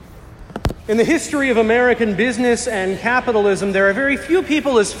In the history of American business and capitalism, there are very few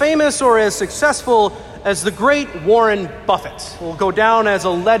people as famous or as successful as the great Warren Buffett, who will go down as a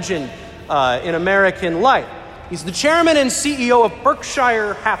legend in American life. He's the chairman and CEO of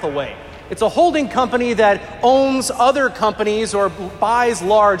Berkshire Hathaway. It's a holding company that owns other companies or buys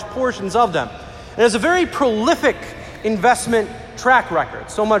large portions of them. It has a very prolific investment track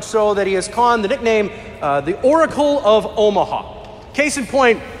record, so much so that he has conned the nickname the Oracle of Omaha. Case in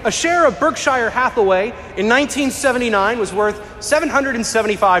point, a share of Berkshire Hathaway in 1979 was worth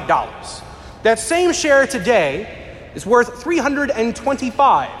 $775. That same share today is worth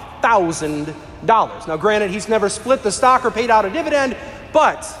 $325,000. Now, granted, he's never split the stock or paid out a dividend,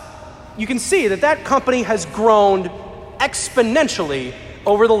 but you can see that that company has grown exponentially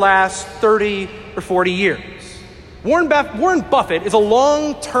over the last 30 or 40 years. Warren Buffett is a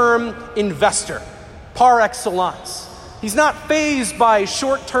long-term investor par excellence. He's not fazed by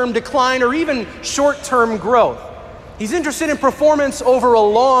short-term decline or even short-term growth. He's interested in performance over a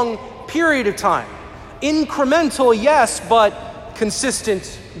long period of time. Incremental, yes, but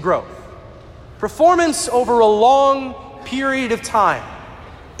consistent growth. Performance over a long period of time.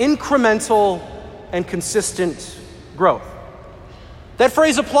 Incremental and consistent growth. That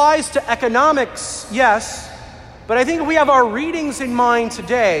phrase applies to economics, yes, but I think if we have our readings in mind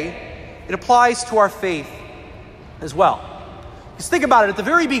today, it applies to our faith as well. Just think about it. At the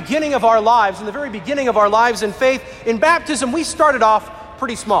very beginning of our lives, in faith, in baptism, we started off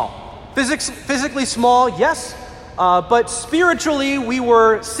pretty small. Physically small, yes, but spiritually we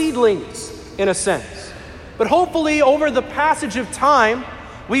were seedlings in a sense. But hopefully over the passage of time,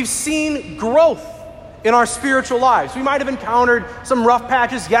 we've seen growth in our spiritual lives. We might have encountered some rough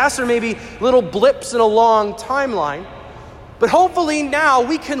patches, yes, or maybe little blips in a long timeline. But hopefully now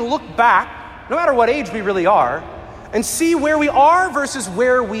we can look back, no matter what age we really are, and see where we are versus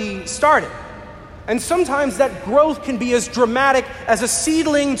where we started. And sometimes that growth can be as dramatic as a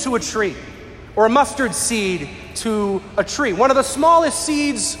seedling to a tree, or a mustard seed to a tree. One of the smallest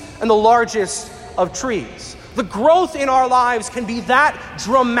seeds and the largest of trees. The growth in our lives can be that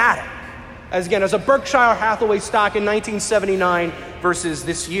dramatic, as a Berkshire Hathaway stock in 1979 versus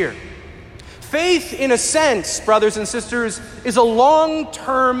this year. Faith, in a sense, brothers and sisters, is a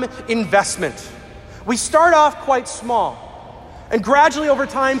long-term investment. We start off quite small, and gradually over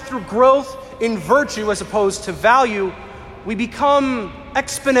time, through growth in virtue as opposed to value, we become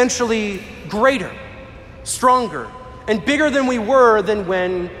exponentially greater, stronger, and bigger than we were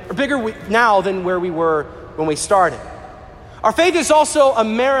now than where we were when we started. Our faith is also a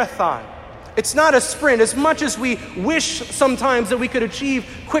marathon. It's not a sprint. As much as we wish sometimes that we could achieve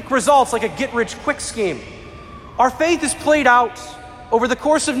quick results like a get-rich-quick scheme, our faith is played out over the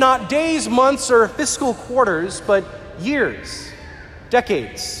course of not days, months, or fiscal quarters, but years,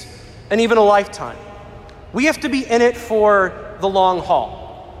 decades, and even a lifetime. We have to be in it for the long haul.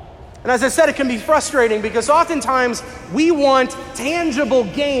 And as I said, it can be frustrating because oftentimes we want tangible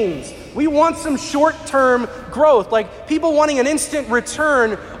gains. We want some short-term growth, like people wanting an instant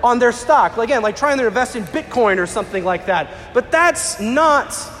return on their stock. Again, like trying to invest in Bitcoin or something like that. But that's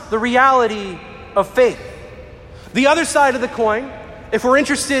not the reality of faith. The other side of the coin, if we're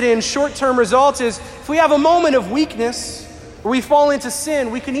interested in short-term results, is if we have a moment of weakness or we fall into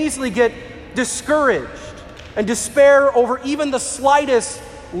sin, we can easily get discouraged and despair over even the slightest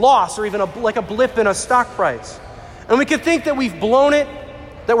loss or even like a blip in a stock price. And we could think that we've blown it,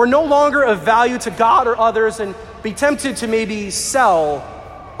 that we're no longer of value to God or others, and be tempted to maybe sell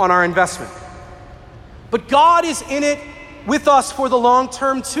on our investment. But God is in it with us for the long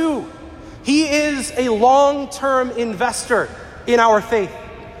term too. He is a long-term investor in our faith.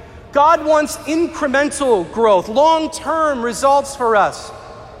 God wants incremental growth, long-term results for us.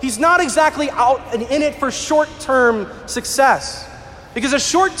 He's not exactly out and in it for short-term success. Because a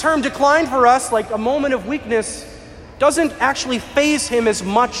short-term decline for us, like a moment of weakness, doesn't actually faze him as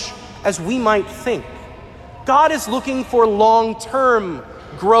much as we might think. God is looking for long-term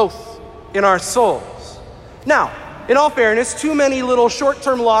growth in our souls. Now, in all fairness, too many little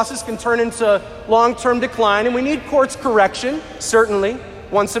short-term losses can turn into long-term decline, and we need course correction, certainly,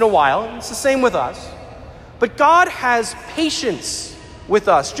 once in a while. It's the same with us. But God has patience with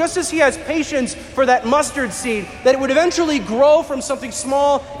us, just as he has patience for that mustard seed, that it would eventually grow from something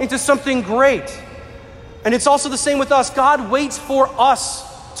small into something great. And it's also the same with us. God waits for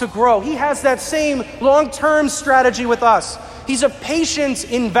us to grow. He has that same long-term strategy with us. He's a patient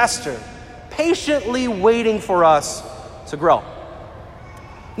investor, patiently waiting for us to grow.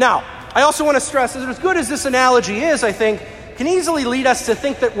 Now, I also want to stress that as good as this analogy is, I think, can easily lead us to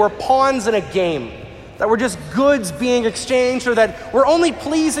think that we're pawns in a game, that we're just goods being exchanged, or that we're only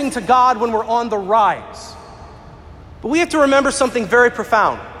pleasing to God when we're on the rise. But we have to remember something very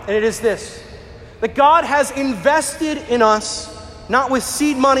profound, and it is this: that God has invested in us not with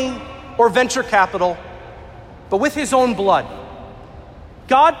seed money or venture capital, but with his own blood.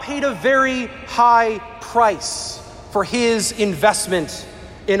 God paid a very high price for his investment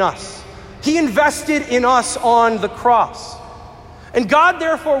in us. He invested in us on the cross. And God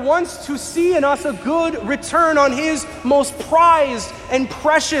therefore wants to see in us a good return on his most prized and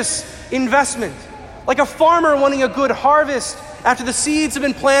precious investment. Like a farmer wanting a good harvest after the seeds have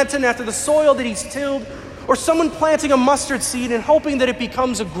been planted and after the soil that he's tilled, or someone planting a mustard seed and hoping that it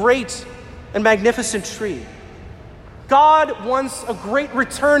becomes a great and magnificent tree. God wants a great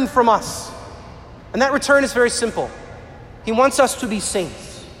return from us. And that return is very simple. He wants us to be saints.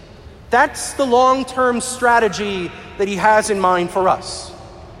 That's the long-term strategy that he has in mind for us.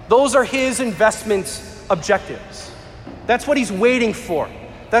 Those are his investment objectives. That's what he's waiting for.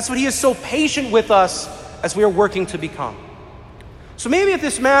 That's what he is so patient with us as we are working to become. So maybe at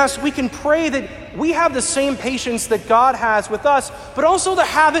this Mass, we can pray that we have the same patience that God has with us, but also to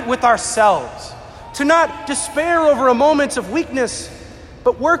have it with ourselves. To not despair over a moment of weakness,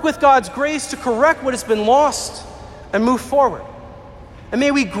 but work with God's grace to correct what has been lost and move forward. And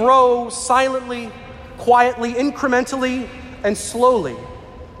may we grow silently, quietly, incrementally, and slowly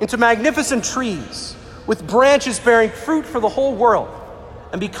into magnificent trees with branches bearing fruit for the whole world,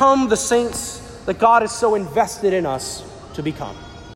 and become the saints that God is so invested in us to become.